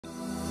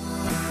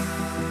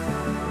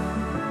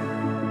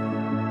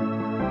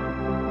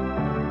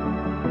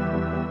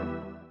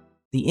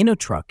The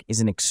Innotruck is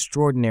an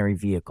extraordinary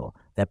vehicle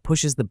that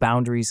pushes the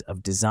boundaries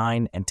of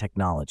design and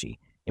technology,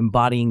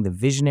 embodying the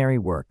visionary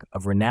work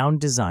of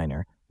renowned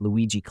designer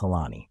Luigi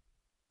Colani.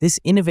 This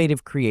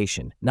innovative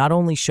creation not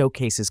only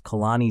showcases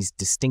Colani's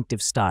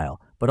distinctive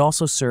style, but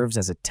also serves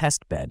as a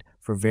testbed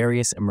for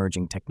various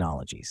emerging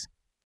technologies.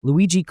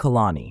 Luigi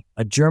Colani,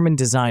 a German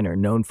designer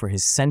known for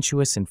his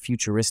sensuous and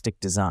futuristic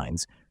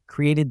designs,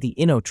 created the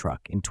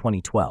Innotruck in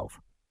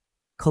 2012.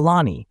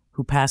 Colani,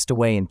 who passed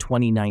away in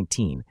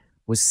 2019,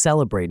 was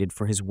celebrated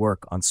for his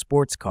work on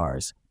sports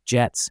cars,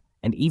 jets,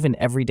 and even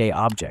everyday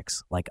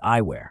objects like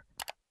eyewear.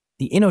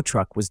 The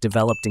Innotruck was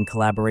developed in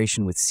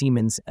collaboration with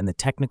Siemens and the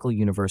Technical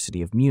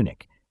University of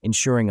Munich,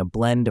 ensuring a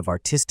blend of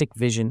artistic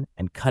vision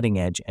and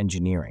cutting-edge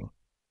engineering.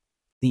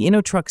 The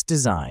Innotruck's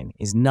design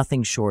is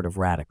nothing short of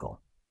radical.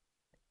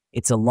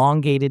 Its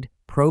elongated,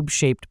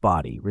 probe-shaped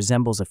body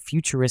resembles a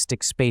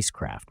futuristic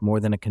spacecraft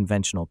more than a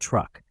conventional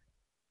truck.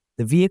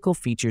 The vehicle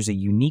features a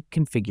unique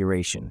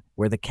configuration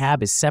where the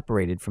cab is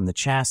separated from the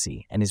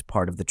chassis and is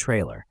part of the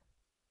trailer.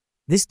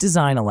 This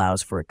design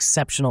allows for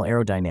exceptional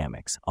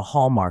aerodynamics, a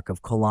hallmark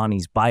of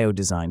Colani's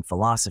biodesign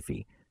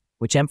philosophy,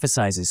 which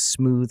emphasizes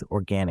smooth,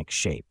 organic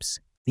shapes.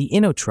 The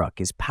Innotruck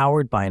is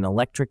powered by an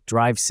electric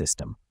drive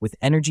system with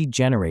energy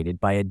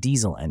generated by a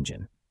diesel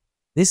engine.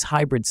 This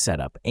hybrid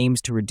setup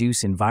aims to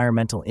reduce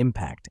environmental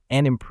impact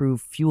and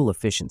improve fuel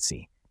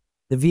efficiency.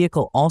 The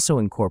vehicle also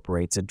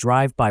incorporates a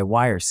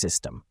drive-by-wire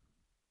system,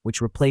 which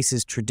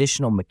replaces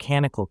traditional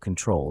mechanical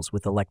controls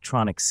with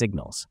electronic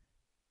signals.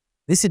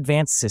 This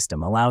advanced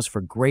system allows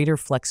for greater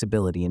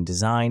flexibility in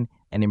design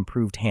and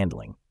improved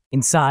handling.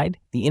 Inside,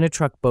 the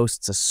Innotruck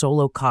boasts a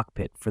solo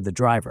cockpit for the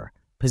driver,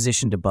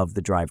 positioned above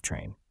the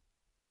drivetrain.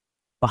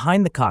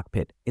 Behind the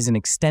cockpit is an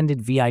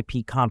extended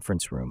VIP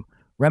conference room,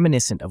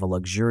 reminiscent of a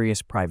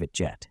luxurious private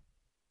jet.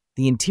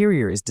 The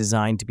interior is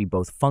designed to be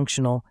both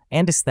functional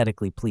and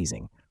aesthetically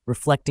pleasing,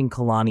 reflecting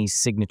Colani's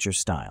signature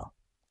style.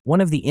 One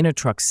of the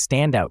Innotruck's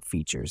standout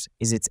features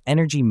is its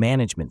energy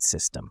management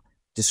system,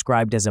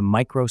 described as a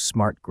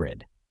micro-smart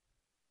grid.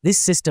 This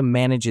system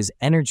manages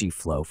energy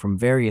flow from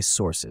various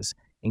sources,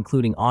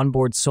 including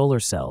onboard solar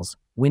cells,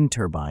 wind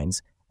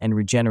turbines, and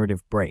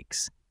regenerative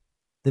brakes.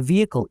 The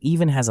vehicle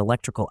even has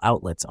electrical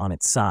outlets on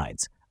its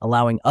sides,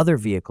 allowing other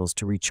vehicles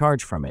to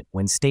recharge from it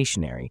when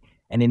stationary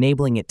and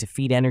enabling it to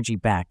feed energy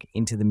back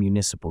into the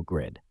municipal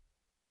grid.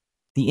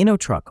 The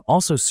Innotruck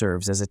also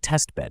serves as a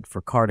testbed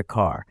for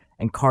car-to-car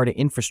and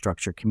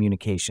car-to-infrastructure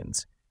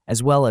communications,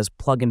 as well as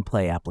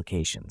plug-and-play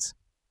applications.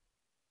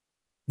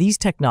 These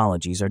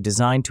technologies are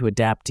designed to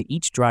adapt to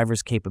each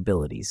driver's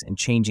capabilities and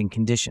changing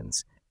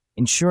conditions,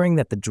 ensuring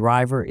that the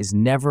driver is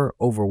never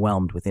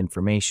overwhelmed with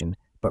information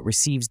but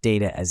receives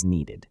data as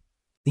needed.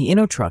 The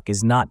Innotruck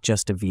is not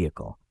just a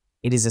vehicle.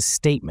 It is a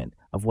statement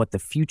of what the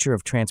future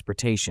of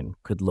transportation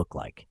could look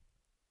like.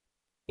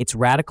 Its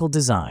radical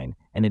design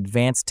and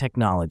advanced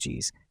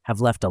technologies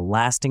have left a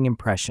lasting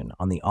impression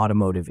on the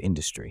automotive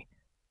industry.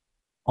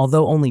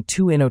 Although only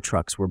 2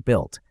 Innotrucks were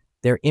built,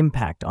 their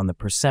impact on the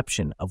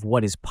perception of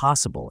what is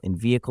possible in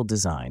vehicle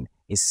design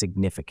is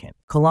significant.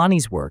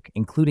 Colani's work,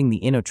 including the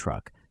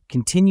Innotruck,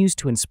 continues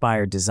to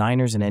inspire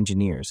designers and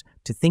engineers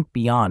to think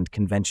beyond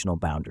conventional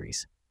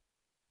boundaries.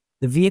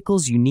 The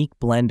vehicle's unique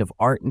blend of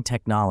art and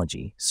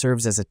technology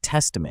serves as a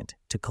testament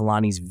to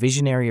Colani's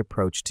visionary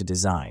approach to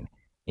design,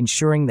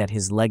 ensuring that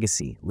his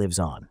legacy lives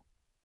on.